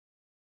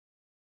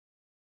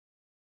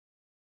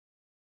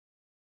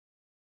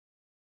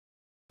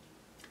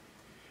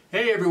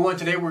Hey everyone,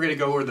 today we're going to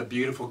go over the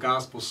beautiful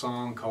gospel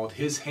song called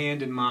His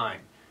Hand in Mine.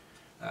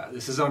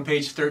 This is on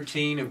page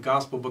 13 of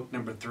Gospel Book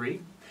number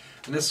 3.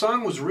 And this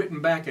song was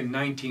written back in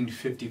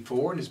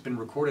 1954 and has been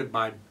recorded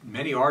by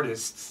many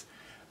artists.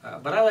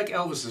 But I like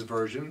Elvis's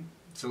version,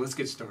 so let's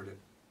get started.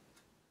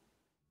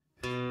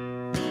 You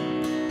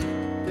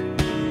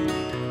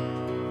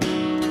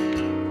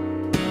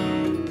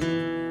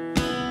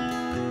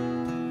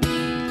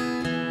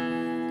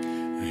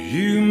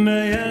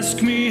may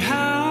ask me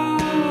how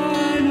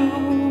I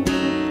know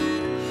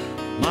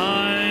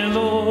my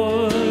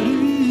Lord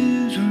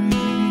is real.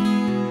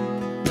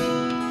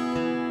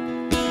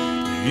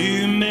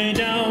 You may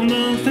doubt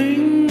the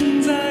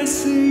things I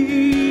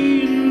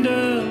say and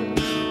doubt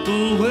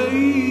the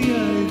way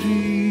I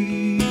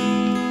feel,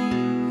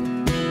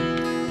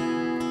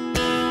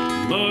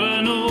 but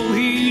I know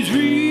He's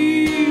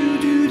real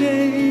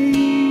today.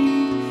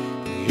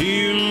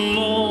 He'll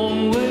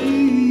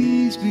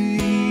always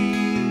be.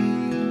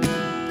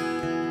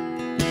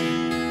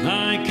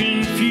 I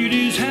can feel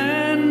His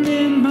hand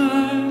in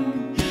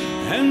mine,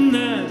 and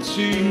that's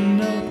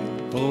enough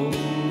for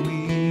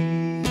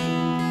me.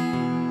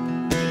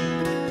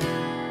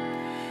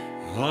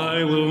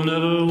 I will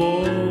never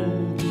walk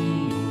alone.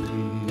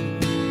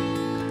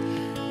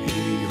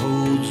 He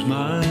holds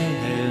my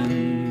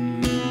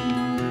hand.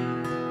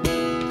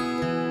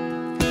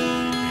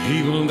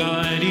 He will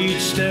guide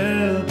each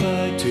step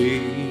I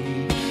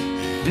take,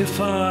 and if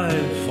I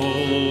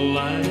fall,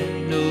 I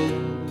know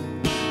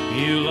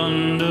He'll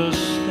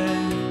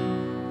understand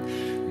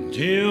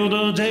until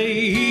the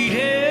day He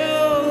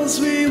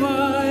tells me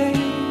why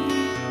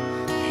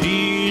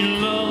He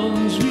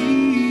loves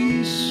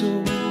me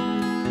so.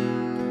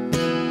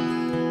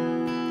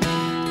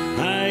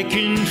 I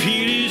can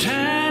feel His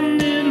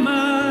hand in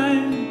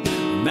mine,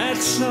 and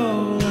that's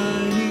all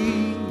I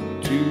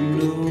need to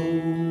know.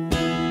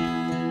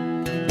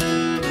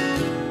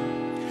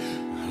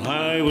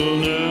 I will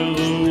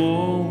never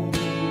walk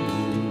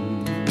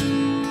alone.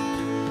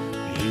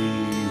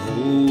 He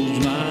holds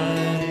my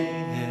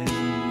hand.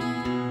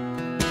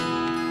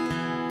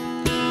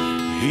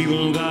 He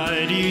will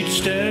guide each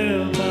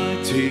step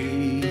I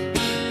take,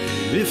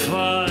 and if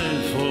I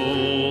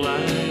fall,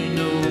 I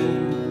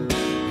know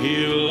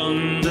He'll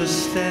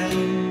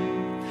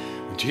understand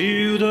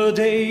until the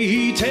day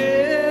He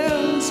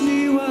tells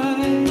me why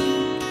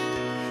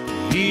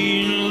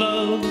He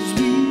loves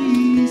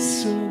me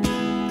so.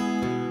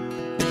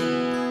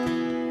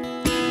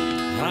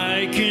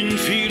 I can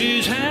feel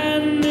His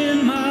hand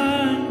in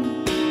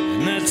mine,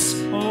 and that's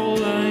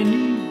all I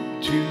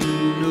need to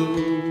know.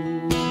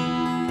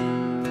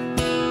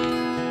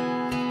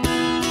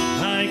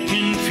 I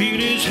can feel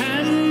His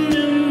hand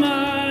in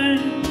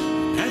mine,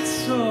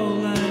 that's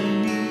all I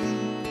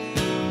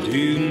need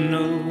to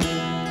know.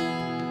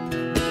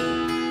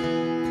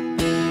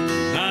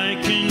 I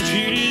can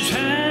feel His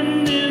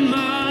hand in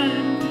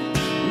mine,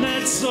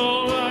 that's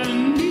all I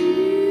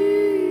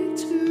need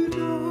to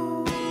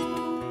know.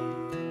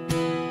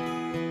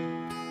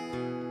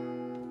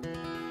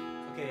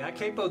 Okay, I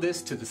capo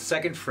this to the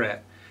 2nd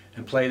fret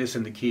and play this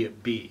in the key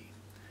of B.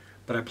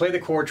 But I play the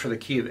chord for the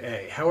key of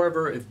A.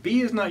 However, if B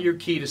is not your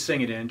key to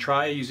sing it in,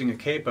 try using a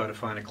capo to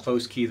find a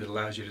close key that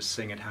allows you to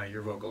sing it how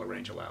your vocal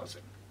range allows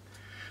it.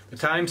 The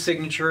time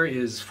signature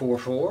is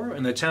 4/4,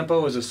 and the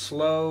tempo is a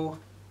slow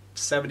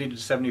 70 to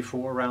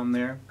 74, around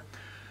there.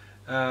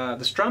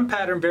 The strum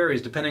pattern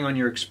varies depending on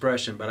your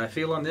expression, but I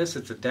feel on this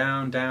it's a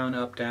down, down,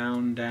 up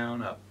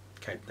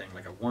type thing,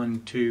 like a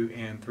 1, 2,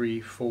 and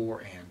 3,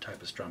 4, and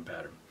type of strum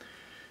pattern.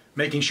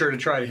 Making sure to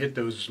try to hit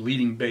those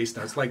leading bass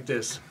notes like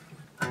this.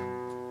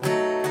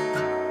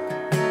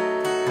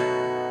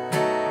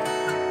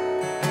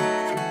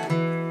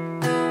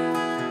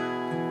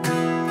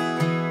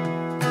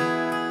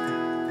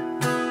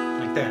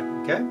 Like that,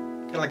 okay?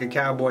 Kind of like a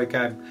cowboy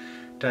type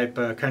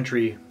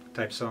country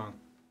type song.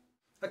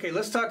 Okay,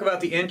 let's talk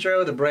about the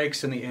intro, the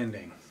breaks, and the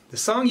ending. The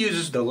song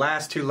uses the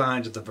last 2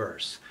 lines of the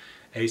verse,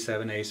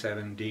 A7,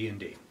 A7, D, and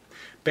D,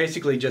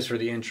 basically just for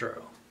the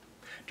intro.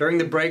 During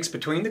the breaks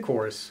between the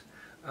chorus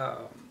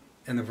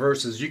and the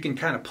verses, you can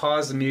kind of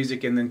pause the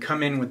music and then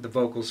come in with the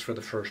vocals for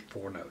the first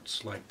 4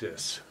 notes, like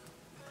this.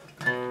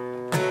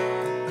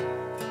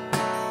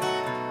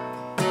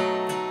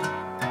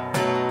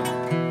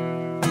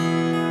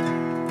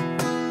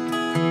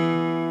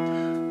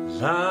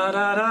 La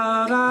da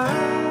da da.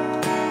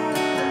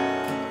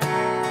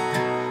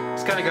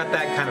 It's kind of got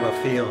that kind of a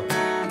feel.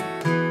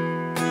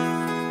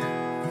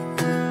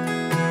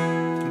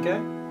 Okay?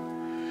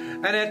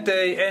 And at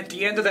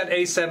the end of that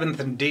A7th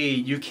and D,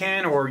 you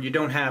can, or you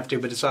don't have to,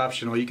 but it's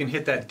optional, you can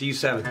hit that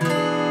D7.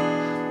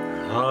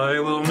 I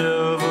will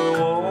never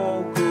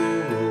walk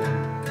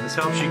alone. This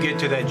helps you get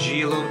to that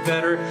G a little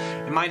better.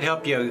 It might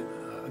help you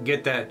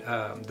get that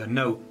the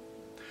note.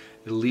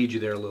 It'll lead you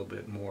there a little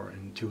bit more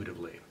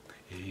intuitively.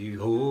 He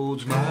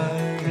holds my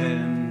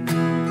hand.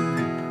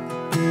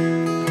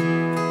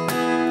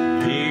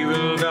 He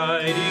will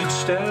guide each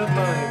step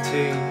I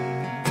take.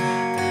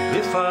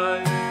 If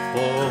I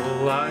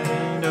fall, I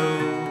know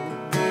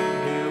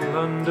He'll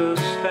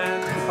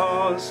understand the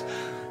cause,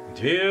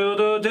 till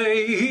the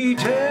day he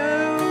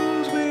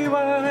tells me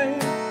why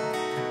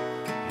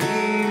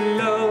he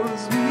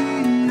loves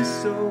me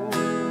so.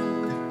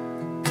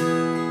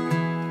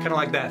 Kind of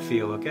like that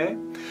feel, okay?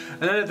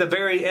 And then at the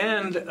very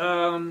end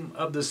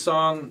of the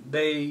song,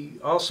 they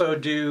also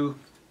do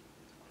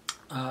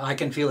I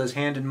can feel his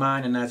hand in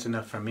mine, and that's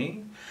enough for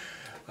me.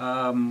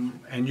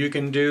 And you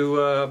can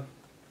do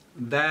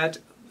that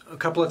a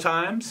couple of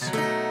times.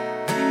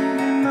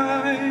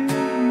 Mine,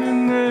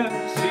 and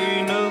that's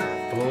enough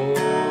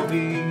for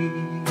me.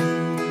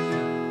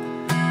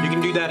 You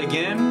can do that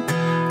again.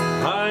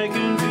 I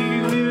can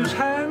feel his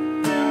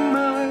hand in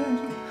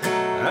mine,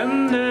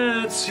 and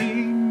that's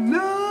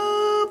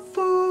enough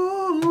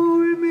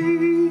for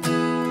me.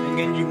 And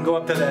again, you can go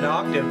up to that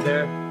octave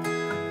there.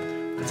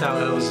 That's how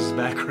those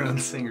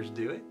background singers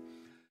do it.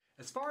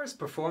 As far as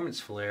performance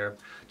flair,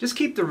 just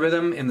keep the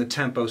rhythm and the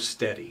tempo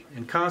steady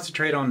and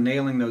concentrate on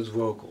nailing those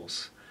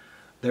vocals.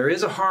 There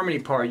is a harmony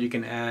part you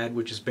can add,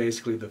 which is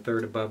basically the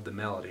third above the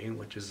melody,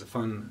 which is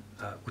fun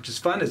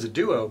as a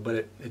duo,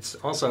 but it's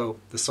also,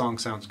 the song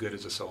sounds good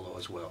as a solo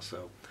as well,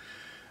 so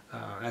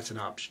that's an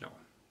optional.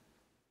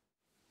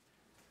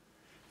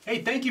 Hey,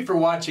 thank you for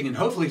watching and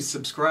hopefully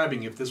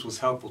subscribing if this was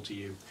helpful to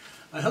you.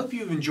 I hope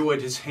you've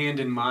enjoyed his Hand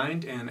in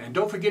Mind, and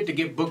don't forget to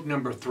get book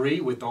number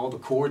 3 with all the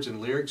chords and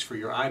lyrics for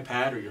your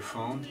iPad or your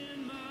phone.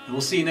 And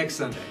we'll see you next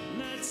Sunday.